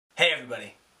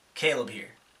everybody, Caleb here.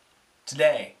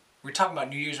 Today, we're talking about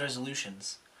New Year's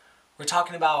resolutions. We're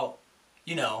talking about,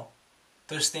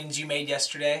 those things you made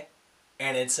yesterday,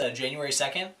 and it's January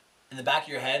 2nd. In the back of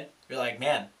your head, you're like,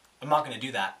 man, I'm not going to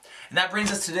do that. And that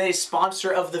brings us to today's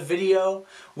sponsor of the video.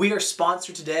 We are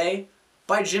sponsored today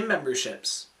by gym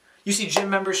memberships. You see, gym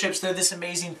memberships, they're this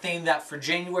amazing thing that for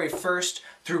January 1st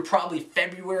through probably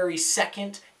February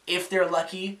 2nd, if they're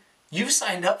lucky, you've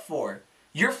signed up for.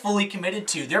 You're fully committed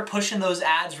to. They're pushing those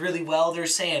ads really well. They're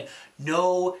saying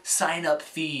no sign-up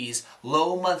fees,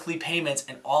 low monthly payments,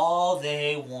 and all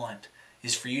they want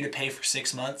is for you to pay for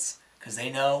 6 months because they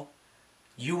know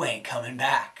you ain't coming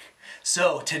back.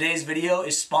 So today's video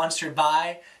is sponsored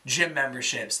by gym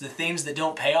memberships, the things that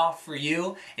don't pay off for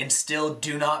you and still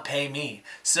do not pay me.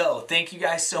 So thank you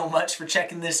guys so much for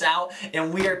checking this out.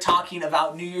 And we are talking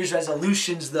about New Year's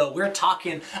resolutions though. We're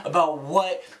talking about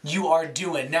what you are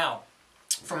doing. Now,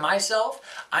 for myself,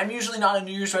 I'm usually not a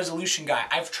New Year's resolution guy.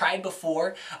 I've tried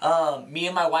before. Me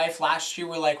and my wife last year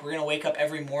were like, we're going to wake up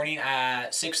every morning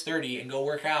at 6:30 and go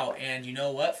work out. And you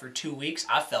know what? For 2 weeks,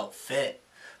 I felt fit.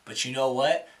 But you know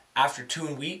what? After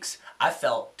 2 weeks, I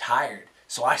felt tired.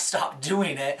 So I stopped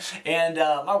doing it, and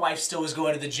my wife still was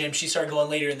going to the gym. She started going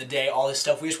later in the day, all this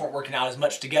stuff. We just weren't working out as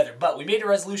much together, but we made a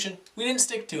resolution. We didn't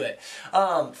stick to it.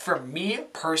 For me,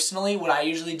 personally, what I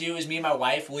usually do is me and my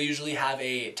wife will usually have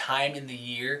a time in the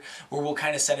year where we'll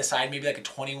kind of set aside maybe like a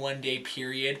 21-day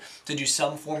period to do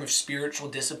some form of spiritual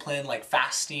discipline, like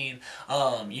fasting,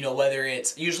 whether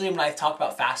it's, usually when I talk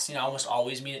about fasting, I almost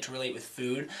always mean it to relate with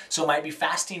food. So it might be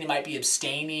fasting, it might be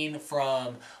abstaining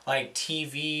from like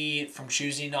TV, from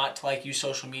choosing not to use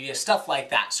social media, stuff like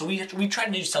that. So we try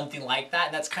to do something like that.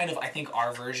 And that's kind of, I think,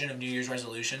 our version of New Year's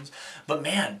resolutions. But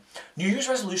man, New Year's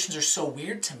resolutions are so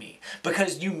weird to me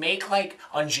because you make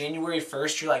on January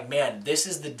 1st, you're like, man, this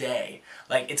is the day.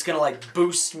 It's gonna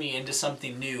boost me into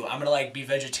something new. I'm gonna be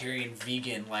vegetarian,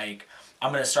 vegan,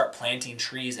 I'm going to start planting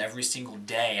trees every single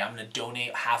day. I'm going to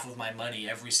donate half of my money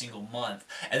every single month.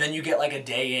 And then you get a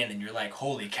day in and you're like,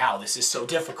 holy cow, this is so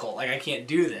difficult. I can't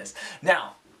do this.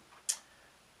 Now,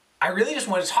 I really just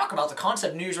want to talk about the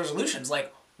concept of New Year's resolutions.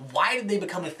 Why did they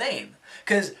become a thing?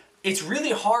 Because it's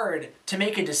really hard to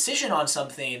make a decision on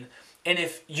something, and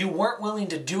if you weren't willing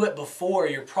to do it before,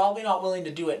 you're probably not willing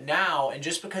to do it now. And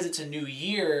just because it's a new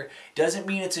year doesn't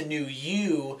mean it's a new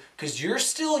you, because you're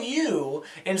still you.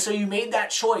 And so you made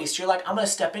that choice. You're like, I'm going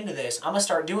to step into this. I'm going to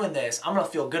start doing this. I'm going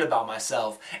to feel good about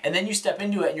myself. And then you step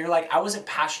into it and you're like, I wasn't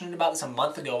passionate about this a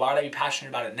month ago. Why would I be passionate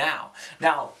about it now?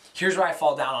 Now, here's where I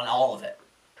fall down on all of it.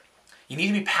 You need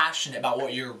to be passionate about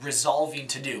what you're resolving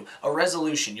to do. A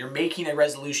resolution. You're making a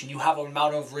resolution. You have an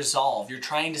amount of resolve. You're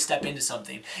trying to step into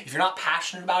something. If you're not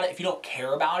passionate about it, if you don't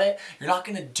care about it, you're not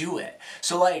going to do it.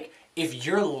 So if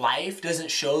your life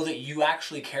doesn't show that you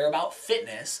actually care about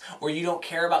fitness, or you don't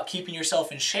care about keeping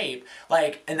yourself in shape,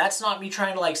 and that's not me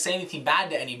trying to say anything bad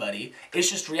to anybody,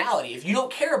 it's just reality. If you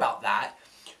don't care about that,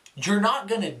 you're not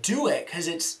going to do it because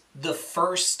it's the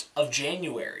 1st of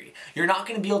January. You're not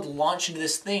going to be able to launch into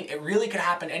this thing. It really could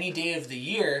happen any day of the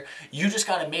year. You just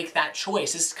got to make that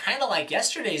choice. It's kind of like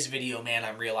yesterday's video, man,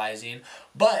 I'm realizing,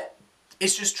 but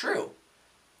it's just true.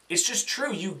 It's just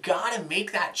true. You got to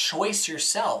make that choice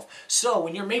yourself. So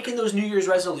when you're making those New Year's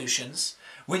resolutions,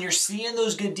 when you're seeing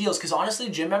those good deals, because honestly,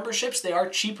 gym memberships, they are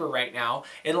cheaper right now.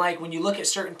 And when you look at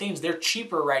certain things, they're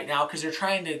cheaper right now because they're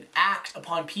trying to act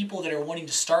upon people that are wanting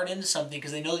to start into something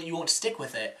because they know that you won't stick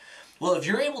with it. Well, if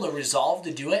you're able to resolve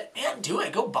to do it, man, do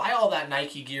it. Go buy all that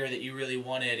Nike gear that you really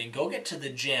wanted and go get to the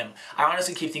gym. I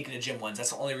honestly keep thinking of gym ones. That's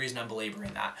the only reason I'm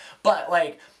belaboring that. But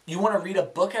you want to read a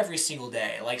book every single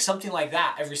day, something like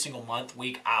that every single month,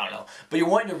 week, I don't know. But you're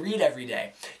wanting to read every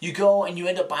day. You go and you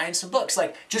end up buying some books.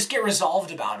 Just get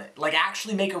resolved about it.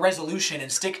 Actually make a resolution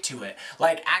and stick to it.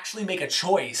 Actually make a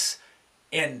choice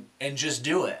and just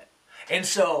do it. And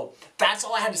so that's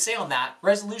all I had to say on that.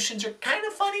 Resolutions are kind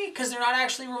of funny because they're not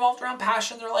actually revolved around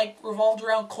passion. They're revolved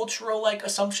around cultural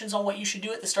assumptions on what you should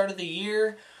do at the start of the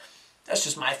year. That's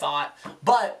just my thought.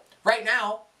 But right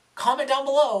now, comment down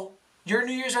below your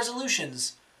New Year's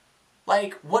resolutions.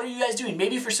 What are you guys doing?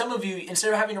 Maybe for some of you,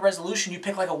 instead of having a resolution, you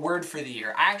pick a word for the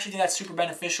year. I actually think that's super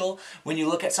beneficial. When you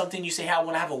look at something, you say, hey, I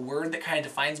want to have a word that kind of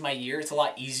defines my year. It's a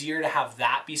lot easier to have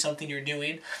that be something you're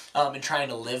doing and trying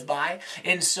to live by.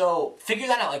 And so figure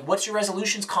that out. What's your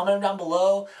resolutions? Comment them down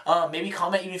below. Maybe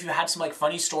comment even if you had some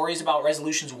funny stories about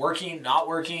resolutions working, not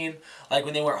working,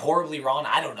 when they went horribly wrong.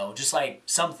 I don't know. Just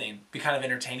something. Be kind of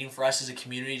entertaining for us as a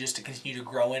community just to continue to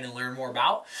grow in and learn more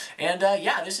about. And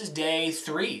yeah, this is day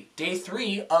 3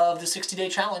 of the 60-day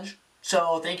challenge.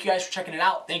 So thank you guys for checking it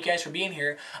out. Thank you guys for being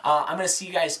here. I'm going to see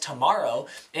you guys tomorrow,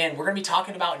 and we're going to be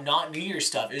talking about not New Year's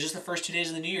stuff. It was just the first 2 days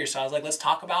of the New Year, so I was like, let's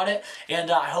talk about it. And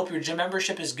I hope your gym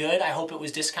membership is good. I hope it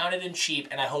was discounted and cheap,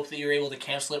 and I hope that you're able to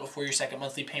cancel it before your second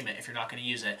monthly payment if you're not going to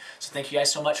use it. So thank you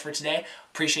guys so much for today.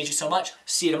 Appreciate you so much.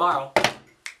 See you tomorrow.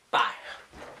 Bye.